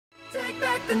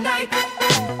the night.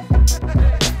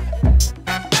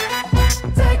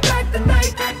 Take back the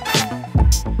night.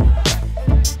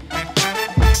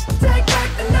 Take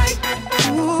back the night.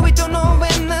 Ooh, we don't know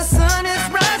when the sun is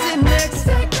rising next.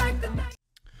 Take back the night.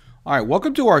 All right,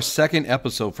 welcome to our second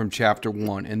episode from Chapter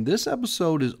 1, and this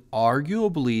episode is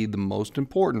arguably the most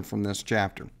important from this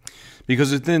chapter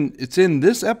because it's in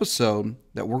this episode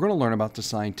that we're going to learn about the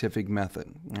scientific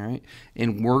method, all right?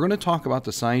 And we're going to talk about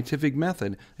the scientific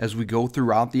method as we go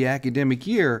throughout the academic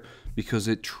year because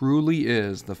it truly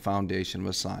is the foundation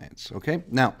of science, okay?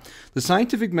 Now, the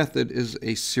scientific method is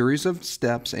a series of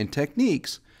steps and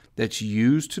techniques that's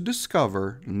used to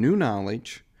discover new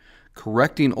knowledge,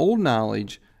 correcting old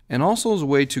knowledge, and also as a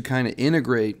way to kind of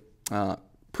integrate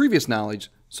previous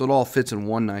knowledge so it all fits in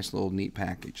one nice little neat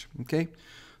package, okay?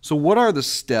 So what are the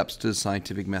steps to the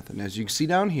scientific method? And as you can see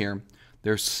down here,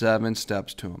 there's 7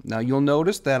 steps to them. Now you'll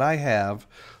notice that I have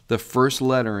the first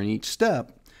letter in each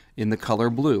step in the color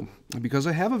blue because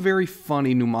I have a very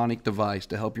funny mnemonic device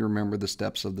to help you remember the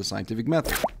steps of the scientific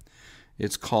method.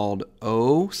 It's called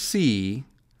OC,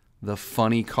 the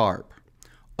funny carp.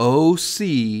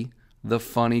 OC, the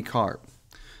funny carp.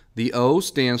 The O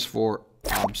stands for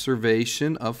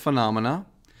observation of phenomena,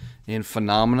 and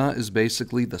phenomena is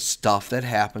basically the stuff that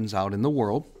happens out in the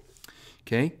world.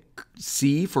 Okay.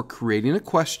 C for creating a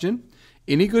question.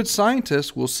 Any good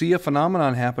scientist will see a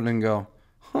phenomenon happen and go,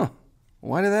 huh,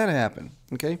 why did that happen?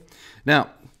 Okay.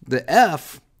 Now, the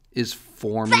F is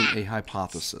forming a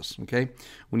hypothesis. Okay.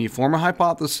 When you form a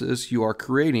hypothesis, you are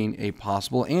creating a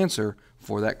possible answer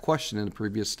for that question in the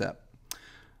previous step.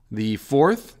 The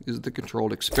fourth is the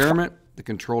controlled experiment. The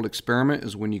controlled experiment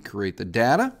is when you create the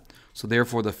data. So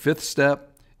therefore, the fifth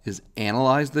step is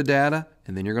analyze the data,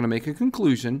 and then you're going to make a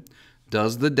conclusion.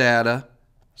 Does the data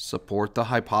support the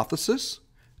hypothesis?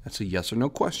 That's a yes or no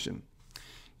question.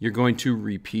 You're going to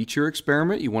repeat your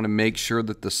experiment. You want to make sure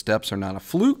that the steps are not a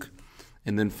fluke.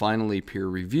 And then finally, peer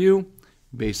review.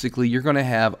 Basically, you're going to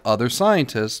have other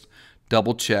scientists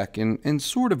double check and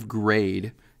sort of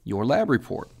grade your lab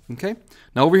report. Okay.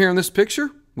 Now over here in this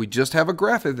picture, we just have a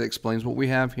graphic that explains what we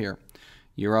have here.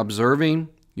 You're observing,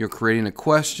 you're creating a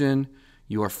question,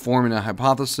 you are forming a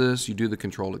hypothesis, you do the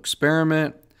controlled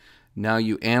experiment, now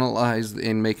you analyze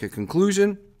and make a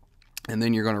conclusion, and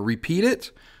then you're going to repeat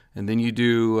it, and then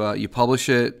you publish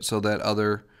it so that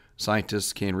other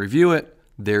scientists can review it.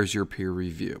 There's your peer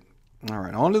review. All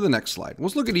right, on to the next slide.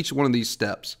 Let's look at each one of these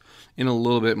steps in a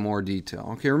little bit more detail.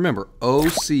 Okay, remember,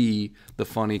 OC, the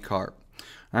funny carp.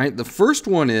 All right, the first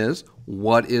one is,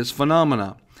 what is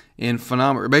phenomena? And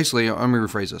phenomena, basically, let me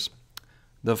rephrase this.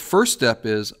 The first step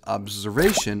is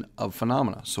observation of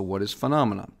phenomena. So what is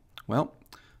phenomena? Well,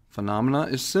 phenomena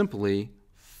is simply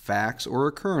facts or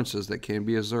occurrences that can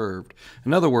be observed.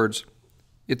 In other words,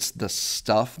 it's the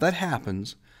stuff that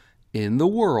happens in the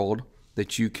world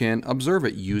that you can observe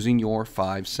it using your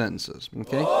 5 sentences.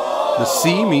 Okay? The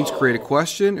C means create a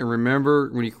question. And remember,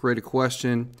 when you create a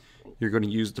question, you're going to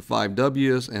use the 5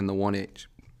 W's and the 1 H.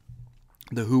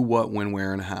 The who, what, when,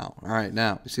 where, and how. All right,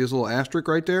 now, you see this little asterisk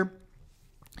right there?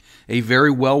 A very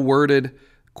well-worded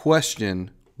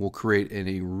question will create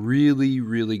a really,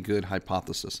 really good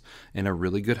hypothesis. And a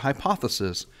really good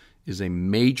hypothesis is a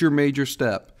major, major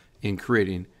step in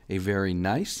creating a very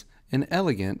nice and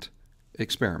elegant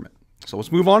experiment. So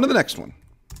let's move on to the next one.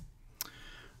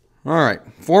 All right,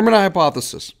 forming a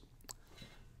hypothesis.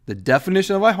 The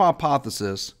definition of a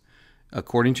hypothesis,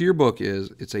 according to your book,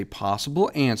 is it's a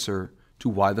possible answer to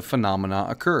why the phenomena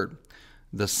occurred.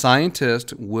 The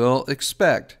scientist will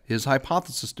expect his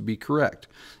hypothesis to be correct.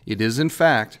 It is, in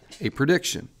fact, a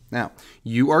prediction. Now,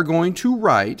 you are going to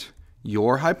write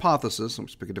your hypothesis.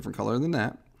 Let's pick a different color than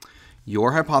that.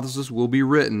 Your hypothesis will be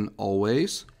written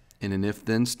always in an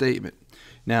if-then statement.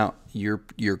 Now, your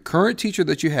current teacher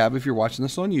that you have, if you're watching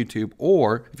this on YouTube,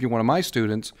 or if you're one of my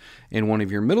students and one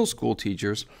of your middle school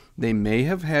teachers, they may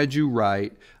have had you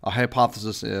write a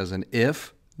hypothesis as an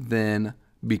if, then,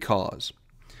 because.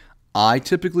 I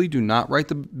typically do not write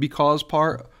the because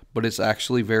part, but it's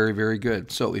actually very, very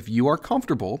good. So if you are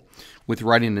comfortable with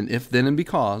writing an if, then, and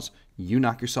because, you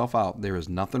knock yourself out. There is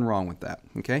nothing wrong with that,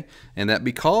 okay? And that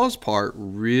because part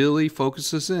really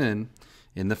focuses in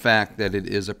the fact that it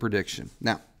is a prediction.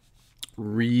 Now,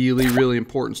 really, really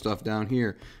important stuff down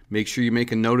here. Make sure you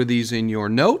make a note of these in your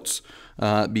notes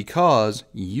because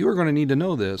you're going to need to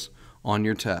know this on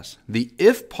your test. The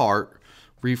if part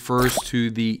refers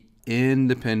to the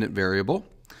independent variable.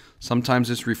 Sometimes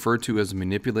it's referred to as a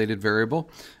manipulated variable.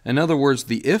 In other words,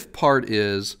 the if part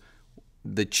is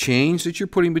the change that you're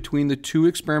putting between the 2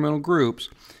 experimental groups,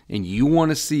 and you want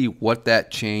to see what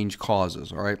that change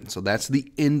causes, all right? So that's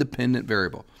the independent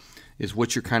variable. is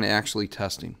what you're kind of actually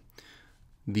testing.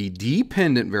 The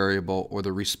dependent variable or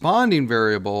the responding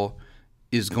variable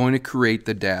is going to create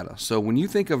the data. So when you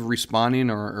think of responding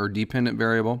or dependent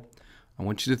variable, I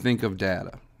want you to think of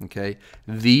data. Okay,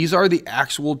 these are the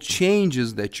actual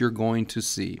changes that you're going to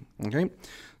see. Okay,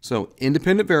 so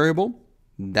independent variable,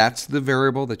 that's the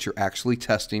variable that you're actually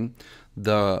testing.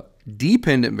 The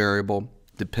dependent variable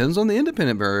depends on the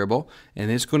independent variable, and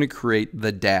it's going to create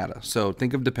the data. So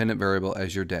think of dependent variable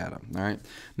as your data. All right.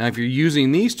 Now, if you're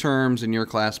using these terms in your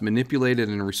class, manipulated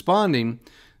and responding,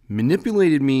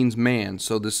 manipulated means man.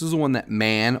 So this is the one that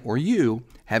man or you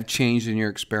have changed in your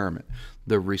experiment.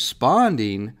 The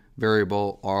responding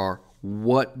variable are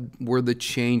what were the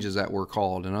changes that were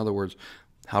called. In other words,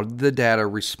 how did the data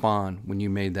respond when you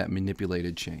made that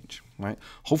manipulated change? Right?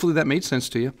 Hopefully that made sense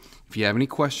to you. If you have any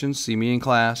questions, see me in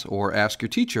class or ask your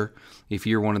teacher if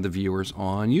you're one of the viewers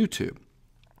on YouTube.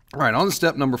 All right, on to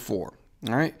step number 4.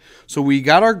 All right, so we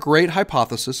got our great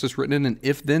hypothesis. It's written in an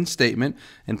if-then statement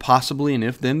and possibly an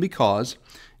if-then because.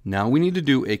 Now we need to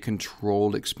do a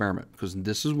controlled experiment because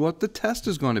this is what the test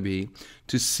is going to be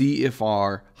to see if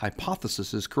our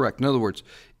hypothesis is correct. In other words,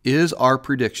 is our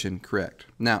prediction correct?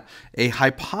 Now, a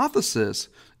hypothesis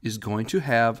is going to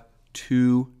have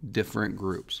 2 different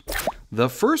groups. The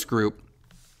first group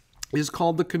is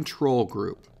called the control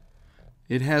group.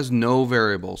 It has no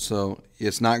variable, so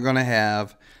it's not going to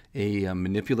have a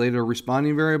manipulated or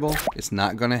responding variable. It's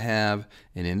not going to have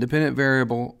an independent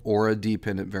variable or a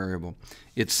dependent variable.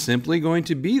 It's simply going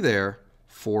to be there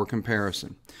for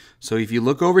comparison. So if you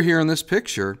look over here in this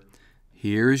picture,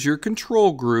 here's your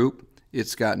control group.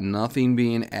 It's got nothing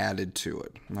being added to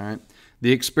it. All right.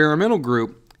 The experimental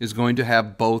group is going to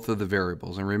have both of the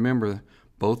variables. And remember,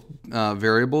 both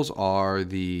variables are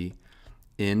the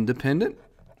independent.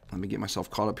 Let me get myself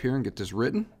caught up here and get this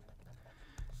written.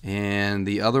 And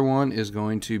the other one is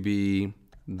going to be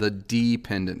the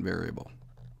dependent variable.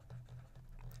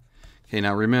 Okay,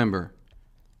 now remember,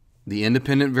 the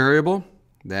independent variable,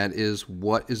 that is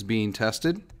what is being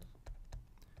tested.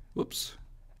 Whoops.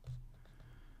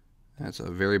 That's a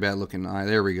very bad looking eye.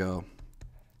 There we go.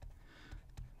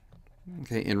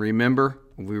 Okay, and remember,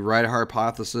 when we write a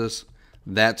hypothesis,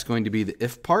 that's going to be the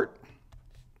if part.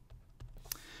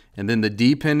 And then the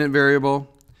dependent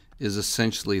variable is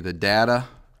essentially the data.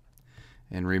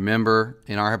 And remember,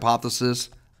 in our hypothesis,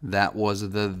 that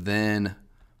was the then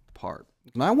part.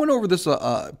 Now, I went over this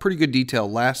pretty good detail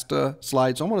last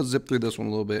slide, so I'm going to zip through this one a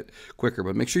little bit quicker,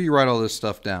 but make sure you write all this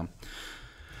stuff down.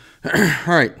 All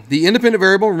right, the independent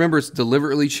variable, remember, it's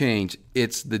deliberately changed.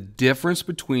 It's the difference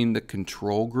between the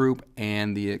control group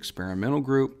and the experimental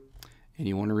group. And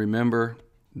you want to remember,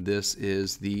 this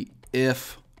is the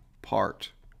if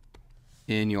part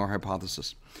in your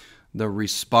hypothesis. The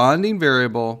responding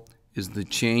variable is the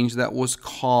change that was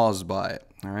caused by it.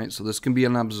 All right, so this can be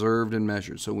an observed and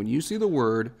measured. So when you see the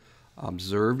word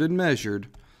observed and measured,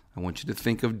 I want you to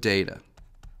think of data.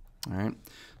 All right,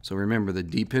 so remember the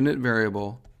dependent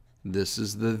variable, this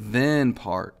is the then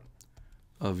part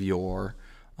of your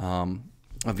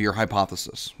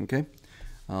hypothesis. Okay,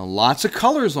 lots of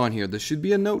colors on here. This should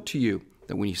be a note to you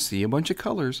that when you see a bunch of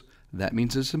colors, that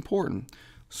means it's important.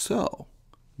 So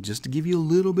just to give you a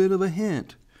little bit of a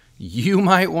hint, you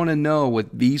might want to know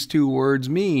what these 2 words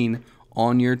mean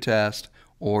on your test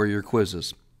or your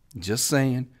quizzes. Just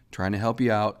saying, trying to help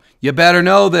you out. You better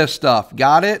know this stuff.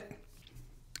 Got it?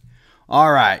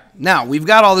 All right. Now, we've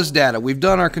got all this data. We've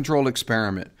done our controlled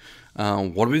experiment.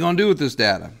 What are we going to do with this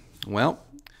data? Well,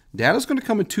 data is going to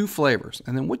come in 2 flavors.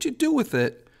 And then what you do with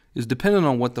it is dependent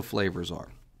on what the flavors are.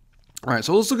 All right,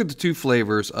 so let's look at the 2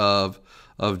 flavors of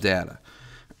data.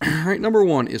 All right, number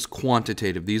 1 is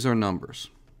quantitative. These are numbers.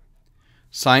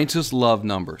 Scientists love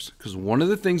numbers because one of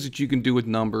the things that you can do with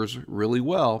numbers really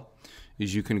well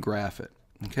is you can graph it.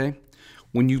 Okay?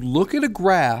 When you look at a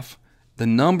graph, the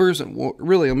numbers, well,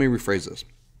 really, let me rephrase this.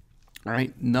 All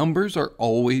right? Numbers are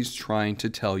always trying to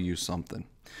tell you something.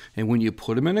 And when you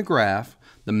put them in a graph,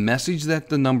 the message that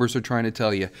the numbers are trying to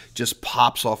tell you just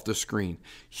pops off the screen.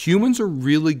 Humans are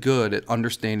really good at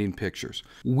understanding pictures.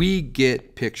 We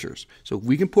get pictures. So if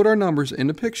we can put our numbers in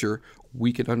a picture,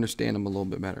 we can understand them a little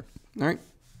bit better. All right.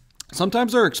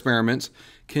 Sometimes our experiments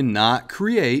cannot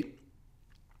create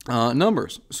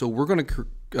numbers. So we're going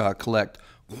to collect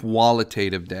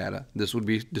qualitative data. This would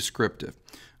be descriptive.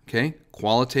 Okay.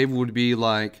 Qualitative would be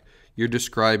like you're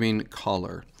describing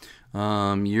color.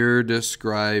 You're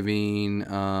describing,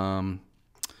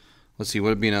 let's see, what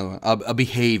would be another one? A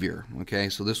behavior. Okay.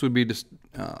 So this would be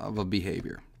of a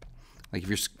behavior. Like if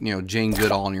you're, Jane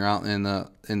Goodall and you're out in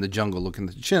the jungle looking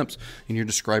at the chimps and you're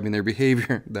describing their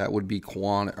behavior, that would be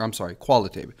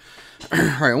qualitative. All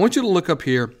right, I want you to look up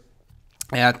here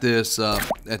at this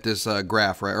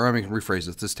graph, right? Or I mean,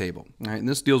 rephrase this table. All right, and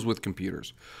this deals with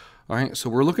computers. All right, so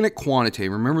we're looking at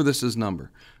quantitative. Remember, this is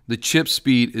number. The chip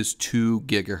speed is 2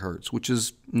 gigahertz, which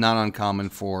is not uncommon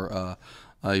for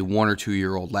a 1 or 2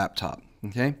 year old laptop.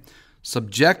 Okay,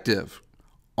 subjective.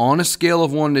 On a scale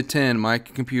of 1 to 10, my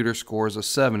computer scores a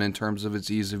 7 in terms of its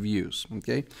ease of use.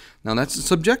 Okay, now that's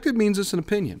subjective means it's an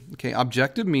opinion. Okay,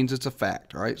 objective means it's a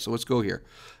fact. All right, so let's go here.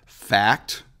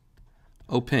 Fact,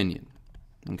 opinion.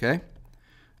 Okay,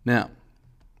 now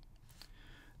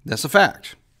that's a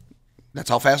fact. That's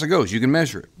how fast it goes. You can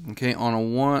measure it. Okay, on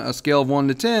a scale of 1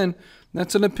 to 10,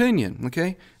 that's an opinion.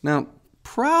 Okay, now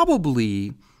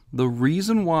probably the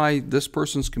reason why this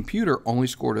person's computer only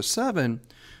scored a 7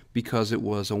 because it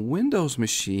was a Windows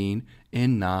machine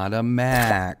and not a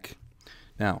Mac.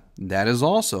 Now that is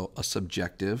also a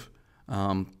subjective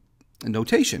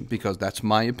notation because that's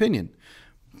my opinion.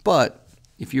 But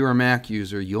if you're a Mac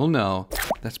user, you'll know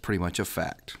that's pretty much a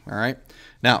fact. All right.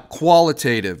 Now,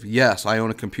 qualitative. Yes, I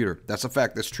own a computer. That's a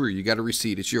fact. That's true. You got a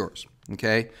receipt. It's yours.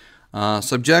 Okay.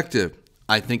 Subjective.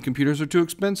 I think computers are too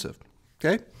expensive.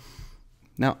 Okay.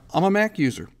 Now, I'm a Mac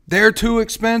user. They're too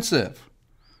expensive.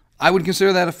 I would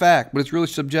consider that a fact, but it's really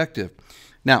subjective.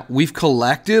 Now, we've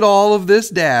collected all of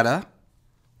this data.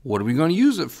 What are we going to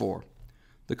use it for?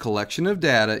 The collection of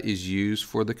data is used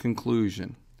for the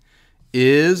conclusion.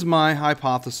 Is my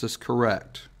hypothesis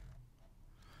correct?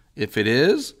 If it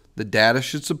is, the data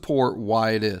should support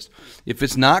why it is. If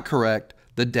it's not correct,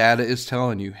 the data is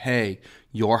telling you, hey,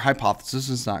 your hypothesis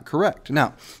is not correct.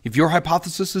 Now, if your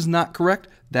hypothesis is not correct,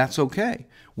 that's okay.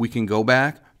 We can go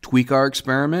back, tweak our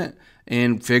experiment,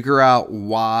 and figure out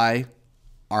why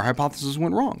our hypothesis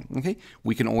went wrong. Okay?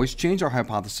 We can always change our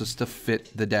hypothesis to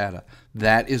fit the data.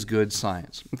 That is good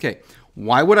science. Okay,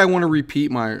 why would I want to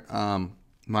repeat my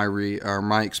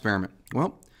experiment?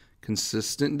 Well,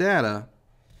 consistent data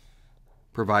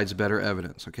provides better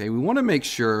evidence. Okay, we want to make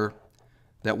sure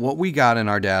that what we got in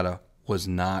our data was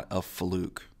not a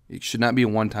fluke. It should not be a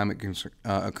one-time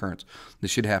occurrence.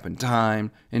 This should happen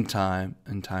time and time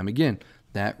and time again.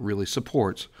 That really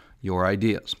supports your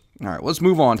ideas. All right, let's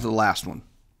move on to the last one.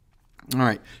 All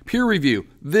right, peer review.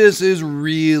 This is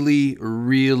really,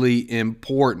 really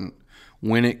important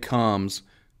when it comes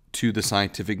to the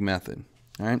scientific method.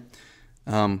 All right,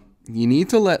 you need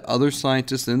to let other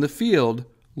scientists in the field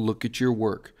look at your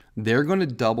work. They're going to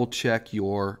double check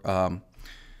your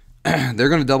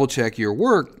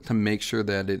work to make sure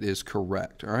that it is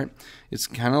correct. All right, it's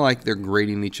kind of like they're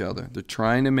grading each other. They're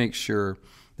trying to make sure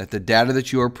that the data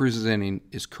that you are presenting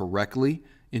is correctly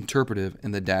interpretive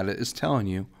and the data is telling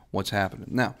you what's happening.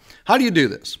 Now, how do you do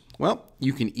this? Well,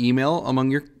 you can email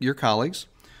among your colleagues.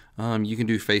 You can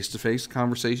do face-to-face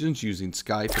conversations using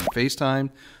Skype and FaceTime.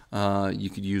 You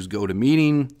could use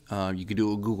GoToMeeting. You could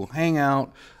do a Google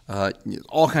Hangout.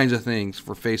 All kinds of things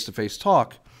for face-to-face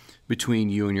talk between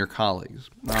you and your colleagues.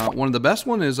 One of the best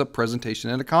one is a presentation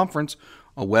at a conference,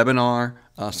 a webinar,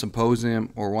 a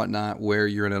symposium, or whatnot, where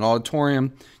you're in an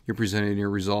auditorium, you're presenting your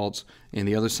results, and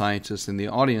the other scientists in the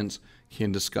audience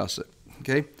can discuss it.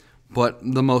 Okay? But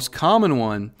the most common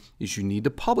one is you need to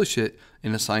publish it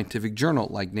in a scientific journal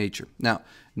like Nature. Now,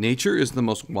 Nature is the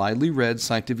most widely read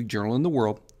scientific journal in the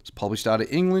world. It's published out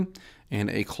of England, and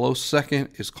a close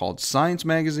second is called Science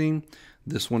Magazine.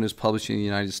 This one is published in the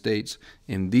United States,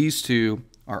 and these two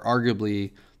are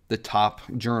arguably the top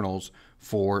journals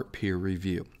for peer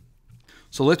review.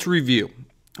 So let's review.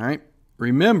 All right.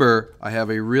 Remember, I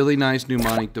have a really nice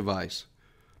mnemonic device.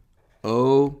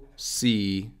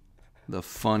 OC, the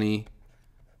funny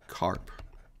carp.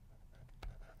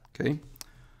 Okay.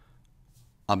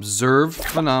 Observe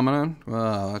phenomenon.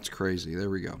 Oh, that's crazy. There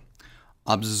we go.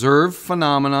 Observe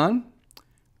phenomenon.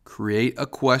 Create a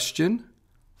question.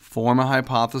 Form a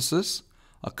hypothesis.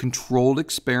 A controlled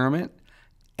experiment.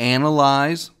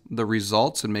 Analyze the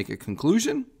results and make a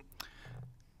conclusion.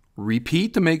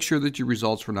 Repeat to make sure that your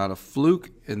results were not a fluke.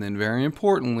 And then very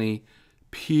importantly,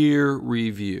 peer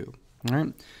review. All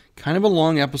right. Kind of a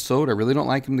long episode. I really don't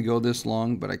like them to go this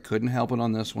long, but I couldn't help it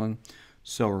on this one.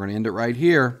 So we're going to end it right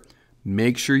here.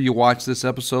 Make sure you watch this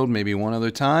episode maybe one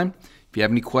other time. If you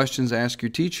have any questions, ask your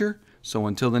teacher. So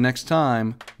until the next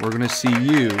time, we're going to see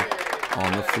you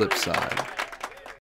on the flip side.